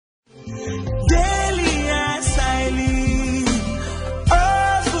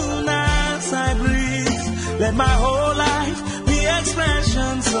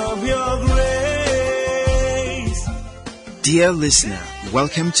Dear listener,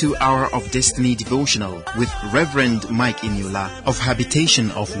 welcome to Hour of Destiny Devotional with Reverend Mike Eniola of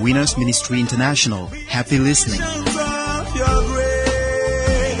Habitation of Winners Ministry International. Happy listening.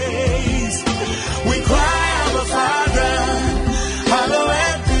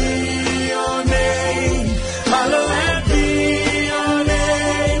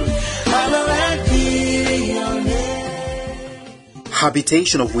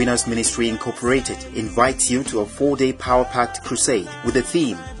 Habitation of Winners Ministry Incorporated invites you to a 4-day power-packed crusade with the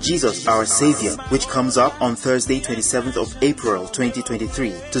theme, Jesus Our Savior, which comes up on Thursday 27th of April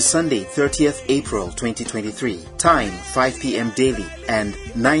 2023 to Sunday 30th April 2023. Time 5 p.m. daily and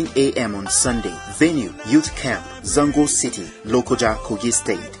 9 a.m. on Sunday. Venue, Youth Camp, Zango City, Lokoja, Kogi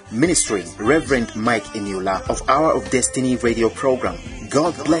State. Ministry, Reverend Mike Eniola of Hour of Destiny radio program.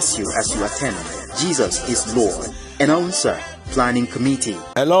 God bless you as you attend. Jesus is Lord. Announcer, Planning Committee.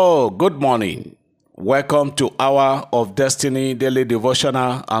 Hello, good morning. Welcome to Hour of Destiny Daily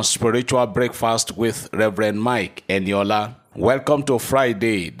Devotional and Spiritual Breakfast with Reverend Mike Eniola. Welcome to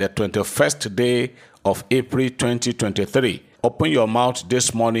Friday, the 21st day of April 2023. Open your mouth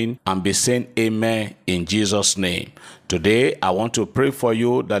this morning and be saying amen in Jesus' name. Today, I want to pray for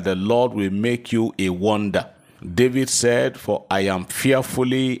you that the Lord will make you a wonder. David said, "For I am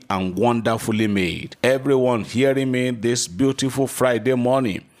fearfully and wonderfully made." Everyone hearing me this beautiful Friday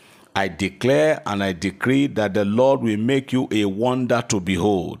morning, I declare and I decree that the Lord will make you a wonder to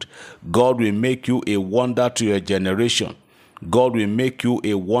behold. God will make you a wonder to your generation. God will make you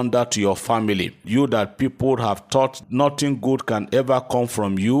a wonder to your family. You that people have thought nothing good can ever come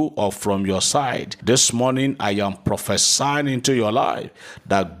from you or from your side. This morning I am prophesying into your life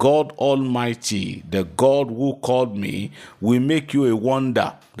that God Almighty, the God who called me, will make you a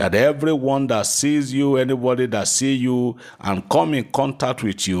wonder. That everyone that sees you, anybody that see you and come in contact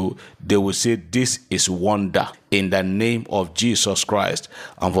with you, they will say, "This is wonder," in the name of Jesus Christ.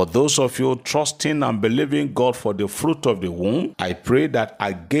 And for those of you trusting and believing God for the fruit of the womb, I pray that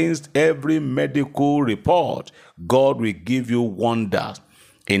against every medical report, God will give you wonders.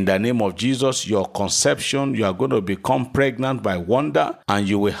 In the name of Jesus, your conception, you are going to become pregnant by wonder, and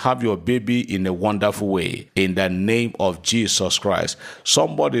you will have your baby in a wonderful way. In the name of Jesus Christ.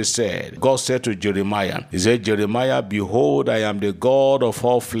 Somebody said, God said to Jeremiah, he said, "Jeremiah, behold, I am the God of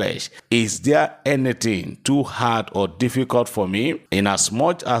all flesh. Is there anything too hard or difficult for me?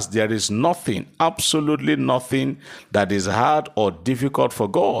 Inasmuch as there is nothing, absolutely nothing that is hard or difficult for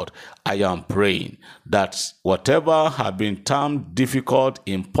God, I am praying that whatever has been termed difficult,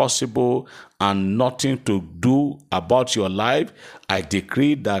 impossible, and nothing to do about your life, I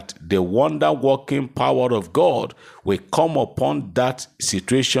decree that the wonder-working power of God will come upon that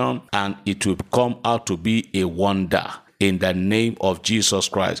situation and it will come out to be a wonder. In the name of Jesus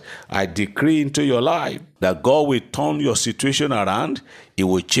Christ, I decree into your life that God will turn your situation around. He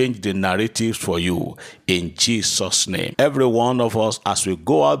will change the narratives for you in Jesus' name. Every one of us, as we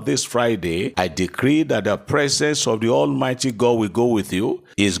go out this Friday, I decree that the presence of the Almighty God will go with you.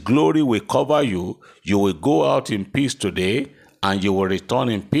 His glory will cover you. You will go out in peace today, and you will return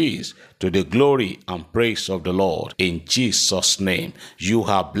in peace to the glory and praise of the Lord. In Jesus' name, you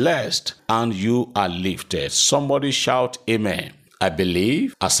are blessed and you are lifted. Somebody shout amen. I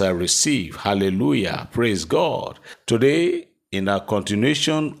believe as I receive. Hallelujah. Praise God. Today, in our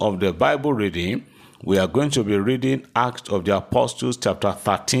continuation of the Bible reading, we are going to be reading Acts of the Apostles chapter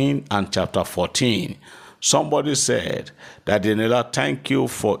 13 and chapter 14. Somebody said that, Eniola, thank you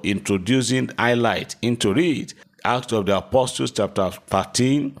for introducing highlight into it. Acts of the Apostles chapter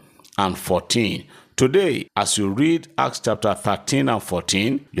 13 and 14. Today, as you read Acts chapter 13 and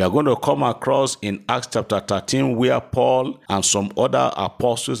 14, you are going to come across in Acts chapter 13 where Paul and some other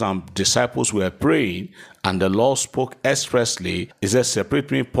apostles and disciples were praying, and the Lord spoke expressly. He said,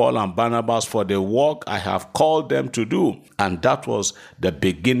 "Separate me, Paul and Barnabas, for the work I have called them to do." And that was the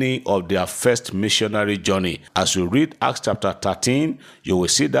beginning of their first missionary journey. As you read Acts chapter 13, you will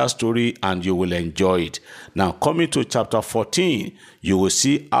see that story and you will enjoy it. Now, coming to chapter 14, you will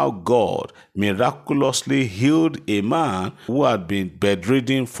see how God miraculously healed a man who had been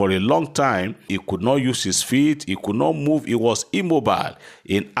bedridden for a long time. He could not use his feet. He could not move. He was immobile.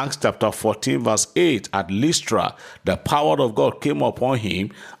 In Acts chapter 14 verse 8, at Lystra, the power of God came upon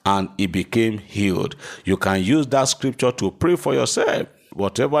him and he became healed. You can use that scripture to pray for yourself.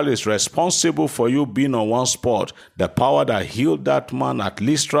 Whatever is responsible for you being on one spot, the power that healed that man at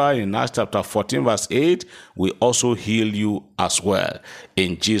Lystra in Acts chapter 14 verse 8 will also heal you as well.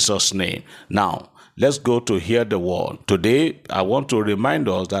 In Jesus' name. Now, let's go to hear the word. Today, I want to remind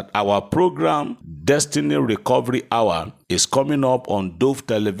us that our program, Destiny Recovery Hour, is coming up on Dove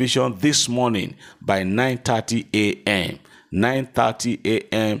Television this morning by 9:30 a.m. 9:30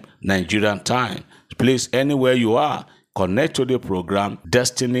 a.m. Nigerian time. Please, anywhere you are, connect to the program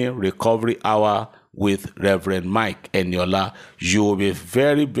Destiny Recovery Hour with Reverend Mike Eniola. You will be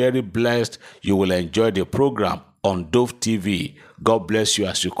very, very blessed. You will enjoy the program on Dove TV. God bless you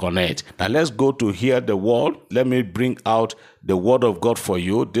as you connect. Now let's go to hear the word. Let me bring out the word of God for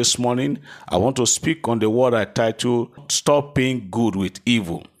you this morning. I want to speak on the word I titled, Stop Paying Good with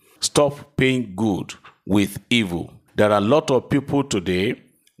Evil. Stop paying good with evil. There are a lot of people today,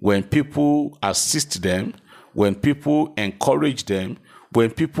 when people assist them, when people encourage them,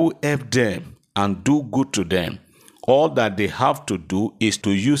 when people help them and do good to them, all that they have to do is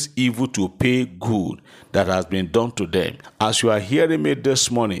to use evil to pay good that has been done to them. As you are hearing me this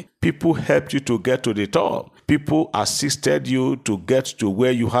morning, people helped you to get to the top. People assisted you to get to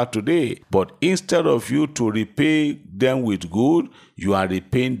where you are today. But instead of you to repay them with good, you are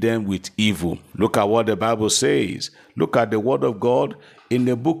repaying them with evil. Look at what the Bible says. Look at the word of God in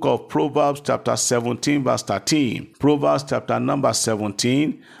the book of Proverbs chapter 17 verse 13. Proverbs chapter number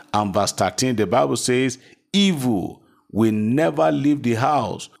 17 and verse 13. The Bible says, evil will never leave the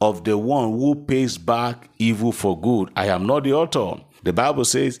house of the one who pays back evil for good. I am not the author. The Bible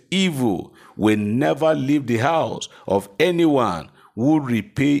says evil will never leave the house of anyone who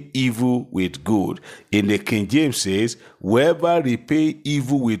repay evil with good. In the King James says, whoever repay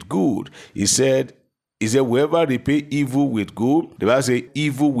evil with good, he said, whoever repay evil with good, the Bible says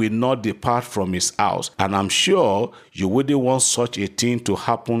evil will not depart from his house. And I'm sure you wouldn't want such a thing to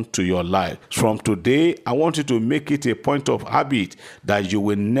happen to your life. From today, I want you to make it a point of habit that you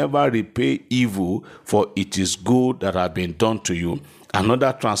will never repay evil, for it is good that has been done to you.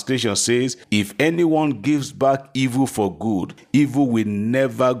 Another translation says, if anyone gives back evil for good, evil will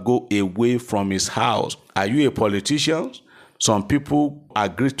never go away from his house. Are you a politician? Some people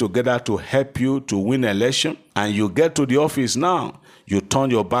agree together to help you to win election, and you get to the office now, you turn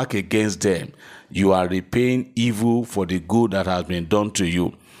your back against them. You are repaying evil for the good that has been done to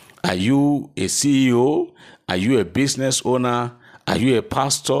you. Are you a CEO? Are you a business owner? Are you a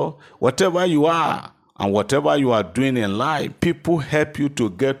pastor? Whatever you are and whatever you are doing in life, people help you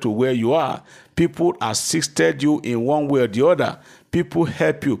to get to where you are. People assisted you in one way or the other. People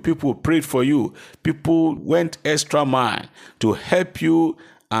help you. People prayed for you. People went extra mile to help you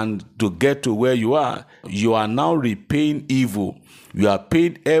and to get to where you are. You are now repaying evil. You are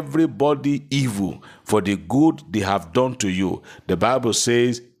paying everybody evil for the good they have done to you. The Bible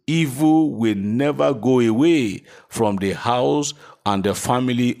says evil will never go away from the house and the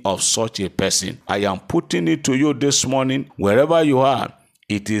family of such a person. I am putting it to you this morning, wherever you are,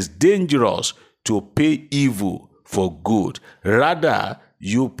 it is dangerous to pay evil for good. Rather,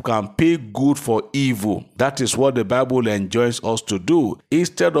 you can pay good for evil. That is what the Bible enjoins us to do.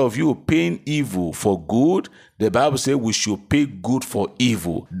 Instead of you paying evil for good, the Bible says we should pay good for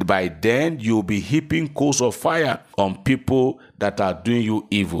evil. By then, you'll be heaping coals of fire on people that are doing you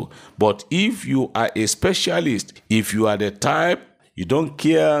evil. But if you are a specialist, if you are the type, you don't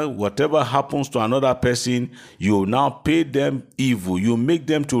care whatever happens to another person, you now pay them evil. You make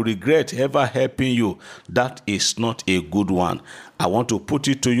them to regret ever helping you. That is not a good one. I want to put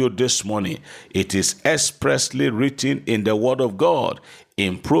it to you this morning. It is expressly written in the Word of God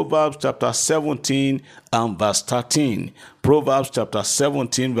in Proverbs chapter 17 and verse 13. Proverbs chapter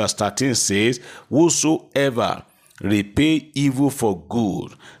 17 verse 13 says, whosoever repay evil for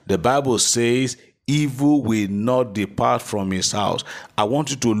good, the Bible says, evil will not depart from his house. I want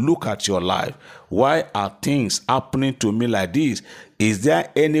you to look at your life. Why are things happening to me like this? Is there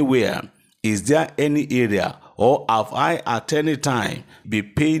anywhere? Is there any area? Or have I at any time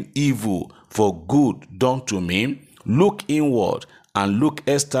been paying evil for good done to me? Look inward and look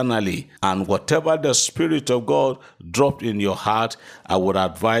externally, and whatever the Spirit of God dropped in your heart, I would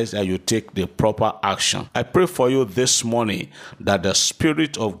advise that you take the proper action. I pray for you this morning that the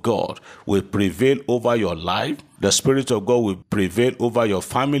Spirit of God will prevail over your life. The Spirit of God will prevail over your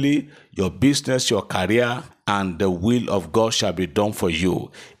family, your business, your career, and the will of God shall be done for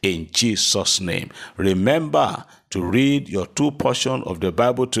you in Jesus' name. Remember to read your 2 portions of the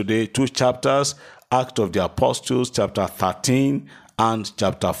Bible today, 2 chapters, Acts of the Apostles, chapter 13 and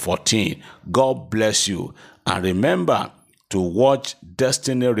chapter 14. God bless you. And remember to watch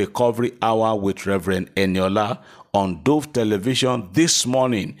Destiny Recovery Hour with Reverend Eniola on Dove Television this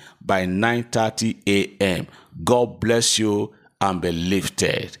morning by 9:30 a.m. God bless you and be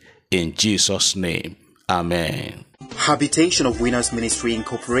lifted. In Jesus' name, amen. Habitation of Winners Ministry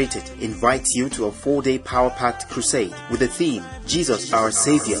Incorporated invites you to a 4-day power-packed crusade with the theme, Jesus Our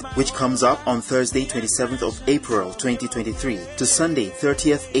Savior, which comes up on Thursday 27th of April 2023 to Sunday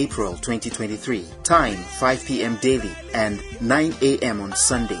 30th April 2023. Time 5 p.m. daily and 9 a.m. on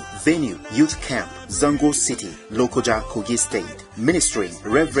Sunday. Venue, Youth Camp, Zango City, Lokoja, Kogi State. Ministering,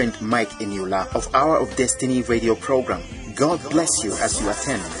 Reverend Mike Eniola of Hour of Destiny radio program. God bless you as you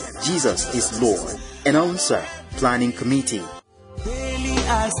attend. Jesus is Lord. Announcer, Planning Committee. Daily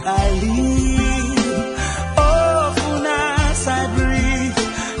as I live, often as I breathe,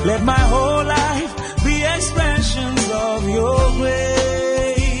 let my whole life be expressions of your grace.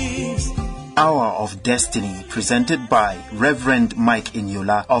 Hour of Destiny, presented by Reverend Mike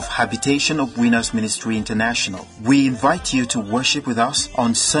Eniola of Habitation of Winners Ministry International. We invite you to worship with us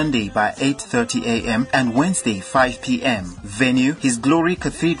on Sunday by 8:30 a.m. and Wednesday 5 p.m. Venue, His Glory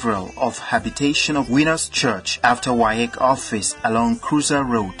Cathedral of Habitation of Winners Church after WAEC office along Cruiser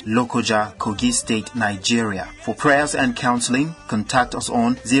Road, Lokoja, Kogi State, Nigeria. For prayers and counseling, contact us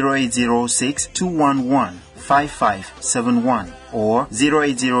on 0806 211 5571 or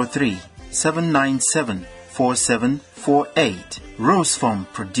 0803 797-4748. Rose Form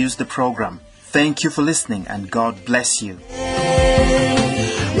produced the program. Thank you for listening and God bless you. We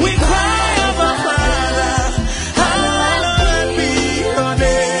cry